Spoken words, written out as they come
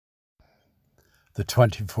The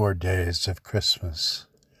 24 Days of Christmas,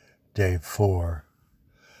 Day 4,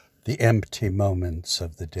 the empty moments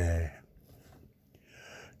of the day.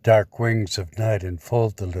 Dark wings of night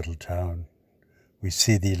enfold the little town. We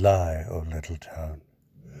see thee lie, O little town.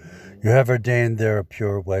 You have ordained there a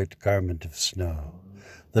pure white garment of snow,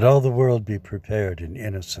 that all the world be prepared in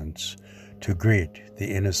innocence to greet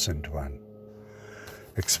the innocent one.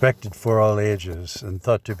 Expected for all ages and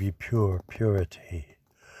thought to be pure purity,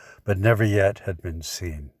 but never yet had been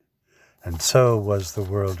seen. And so was the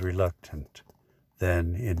world reluctant,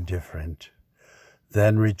 then indifferent,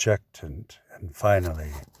 then rejectant, and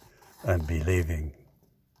finally unbelieving.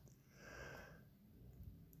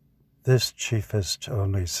 This chiefest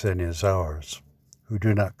only sin is ours, who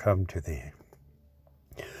do not come to thee.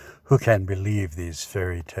 Who can believe these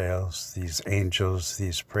fairy tales, these angels,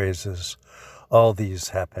 these praises, all these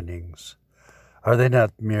happenings? Are they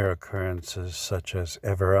not mere occurrences such as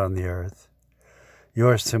ever on the earth? You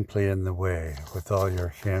are simply in the way with all your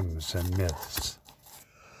hymns and myths.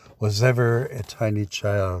 Was ever a tiny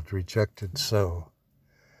child rejected so?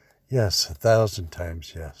 Yes, 1,000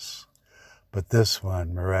 times yes. But this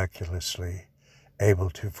one miraculously able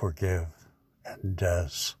to forgive and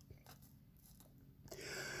does.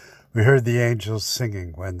 We heard the angels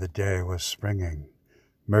singing when the day was springing.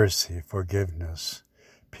 Mercy, forgiveness,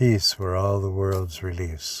 peace were all the world's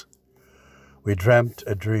release. We dreamt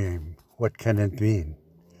a dream. What can it mean?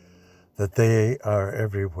 That they are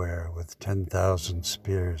everywhere with 10,000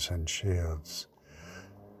 spears and shields.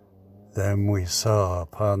 Them we saw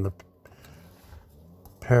upon the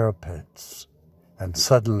parapets, and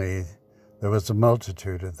suddenly there was a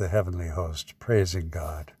multitude of the heavenly host praising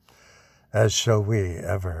God, as shall we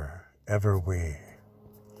ever we.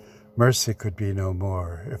 Mercy could be no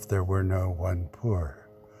more if there were no one poor.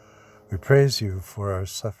 We praise you for our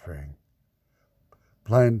suffering.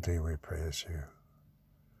 Blindly we praise you.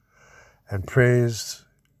 And praise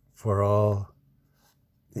for all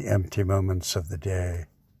the empty moments of the day,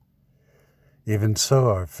 even so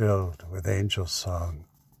are filled with angel song,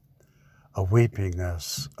 aweeping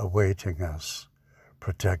us, awaiting us,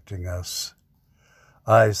 protecting us.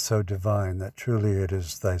 Eyes so divine that truly it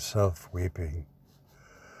is thyself weeping.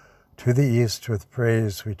 To the east with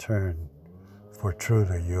praise we turn, for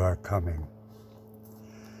truly you are coming.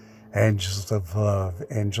 Angels of love,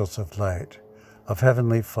 angels of light, of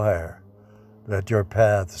heavenly fire, let your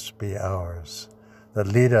paths be ours, that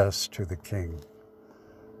lead us to the King.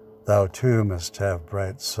 Thou too must have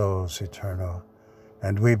bright souls eternal,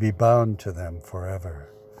 and we be bound to them forever,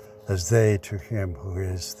 as they to him who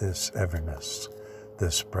is this everness,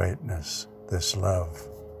 this brightness, this love.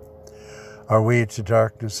 Are we to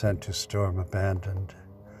darkness and to storm abandoned?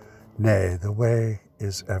 Nay, the way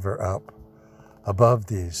is ever up, above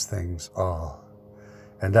these things all.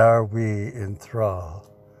 And are we in thrall?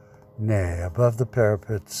 Nay, above the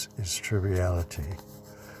parapets is true reality,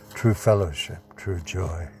 true fellowship, true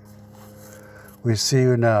joy. We see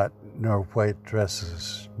you not, nor white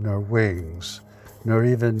dresses, nor wings, nor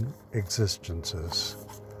even existences.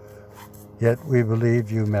 Yet we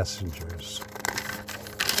believe you messengers,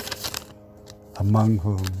 among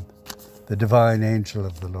whom the divine angel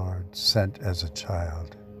of the Lord sent as a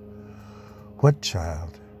child. What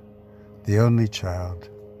child? The only child,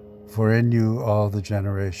 for in you all the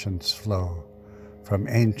generations flow, from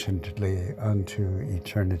anciently unto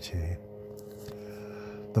eternity.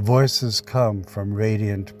 The voices come from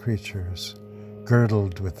radiant creatures,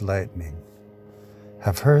 girdled with lightning.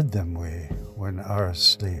 Have heard them we, when are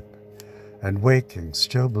asleep, and waking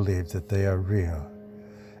still believe that they are real,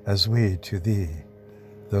 as we to thee,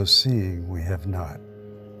 though seeing we have not.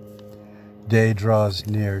 Day draws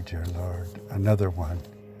near, dear Lord, another one.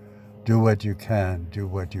 Do what you can, do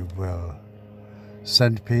what you will.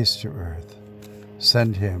 Send peace to earth,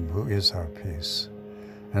 send him who is our peace,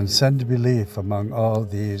 and send belief among all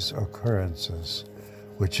these occurrences,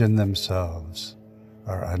 which in themselves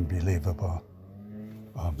are unbelievable.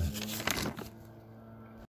 Amen.